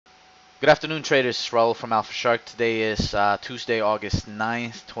Good afternoon, traders. Raul from Alpha Shark. Today is Tuesday, August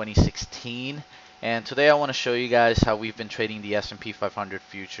 9th, 2016. And today I want to show you guys how we've been trading the S&P 500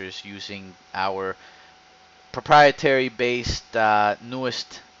 futures using our proprietary based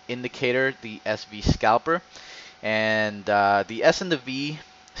newest indicator, the SV Scalper. And the S and the V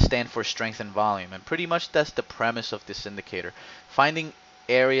stand for strength and volume. And pretty much that's the premise of this indicator. Finding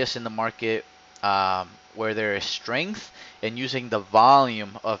areas in the market where there is strength and using the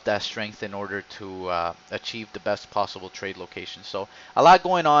volume of that strength in order to achieve the best possible trade location. So a lot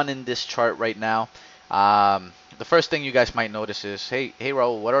going on in this chart right now. The first thing you guys might notice is, hey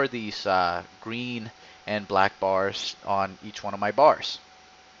Raul, what are these green and black bars on each one of my bars?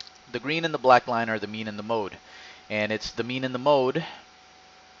 The green and the black line are the mean and the mode. And it's the mean and the mode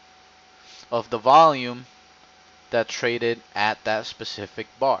of the volume that traded at that specific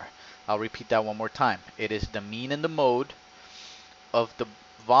bar. I'll repeat that one more time. It is the mean and the mode of the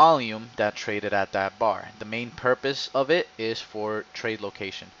volume that traded at that bar. The main purpose of it is for trade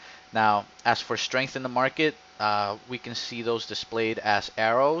location. Now, as for strength in the market, we can see those displayed as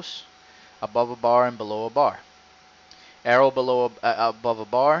arrows above a bar and below a bar. Arrow above a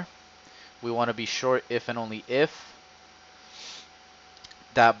bar, we want to be short if and only if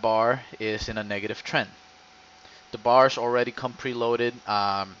that bar is in a negative trend. The bars already come preloaded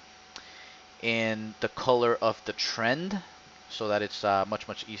in the color of the trend so that it's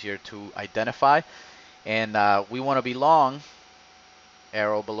much easier to identify. And we want to be long,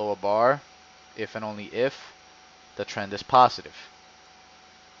 arrow below a bar, if and only if the trend is positive.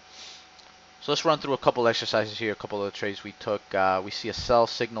 So let's run through a couple exercises here, a couple of the trades we took. We see a sell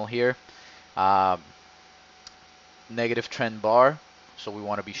signal here, negative trend bar, so we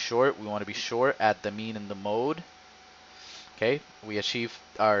want to be short. We want to be short at the mean and the mode. Okay, we achieved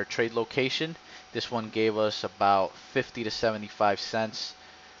our trade location. This one gave us about 50 to 75 cents,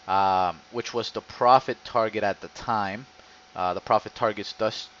 which was the profit target at the time. The profit targets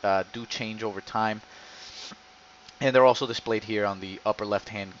do change over time, and they're also displayed here on the upper left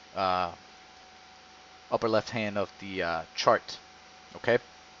hand of the chart. Okay,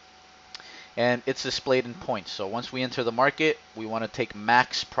 and it's displayed in points. So once we enter the market, we want to take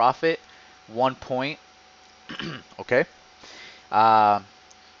max profit, 1 point. Okay.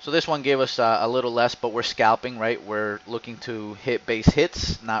 So this one gave us a little less, but we're scalping, right? We're looking to hit base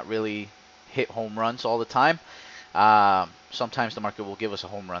hits, not really hit home runs all the time. Sometimes the market will give us a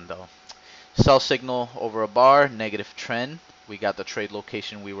home run though. Sell signal over a bar, negative trend. We got the trade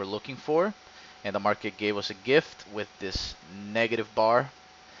location we were looking for, and the market gave us a gift with this negative bar,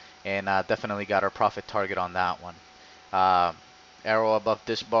 and definitely got our profit target on that one. Arrow above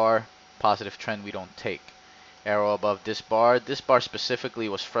this bar, positive trend we don't take. Arrow above this bar. This bar specifically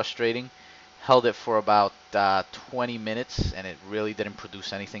was frustrating. Held it for about 20 minutes and it really didn't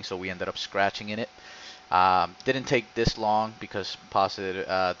produce anything, so we ended up scratching in it. Didn't take this long because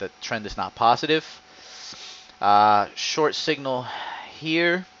the trend is not positive. Short signal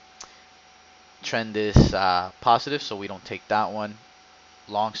here. Trend is positive, so we don't take that one.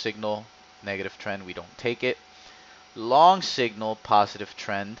 Long signal, negative trend, we don't take it. Long signal, positive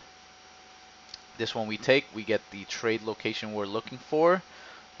trend. This one we take, we get the trade location we're looking for.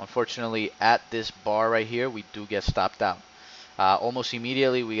 Unfortunately, at this bar right here, we do get stopped out. Almost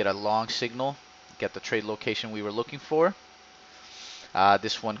immediately, we get a long signal, get the trade location we were looking for.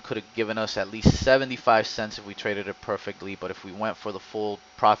 This one could have given us at least 75 cents if we traded it perfectly, but if we went for the full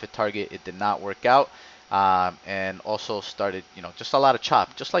profit target, it did not work out. And also started, just a lot of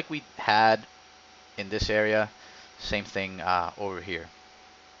chop, just like we had in this area. Same thing over here.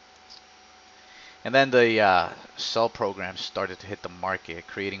 And then the sell program started to hit the market,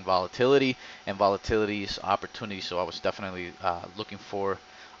 creating volatility, and volatility is opportunity. So I was definitely looking for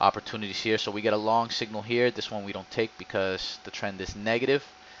opportunities here. So we get a long signal here. This one we don't take because the trend is negative.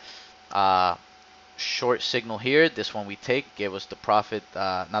 Short signal here. This one we take. Gave us the profit,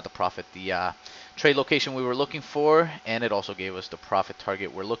 not the profit, the trade location we were looking for, and it also gave us the profit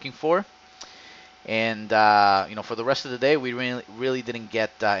target we're looking for. And for the rest of the day, we really didn't get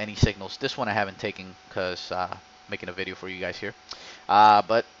any signals. This one I haven't taken because making a video for you guys here.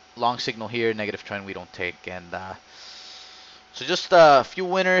 But long signal here, negative trend we don't take. And so just a few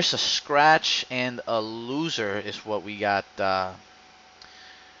winners, a scratch, and a loser is what we got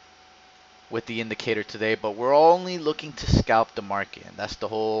with the indicator today. But we're only looking to scalp the market, and that's the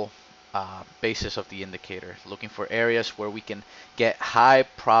whole basis of the indicator, looking for areas where we can get high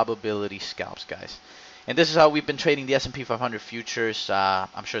probability scalps, guys. And this is how we've been trading the S&P 500 futures.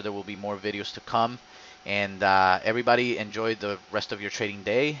 I'm sure there will be more videos to come, and everybody enjoy the rest of your trading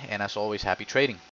day, and as always, happy trading.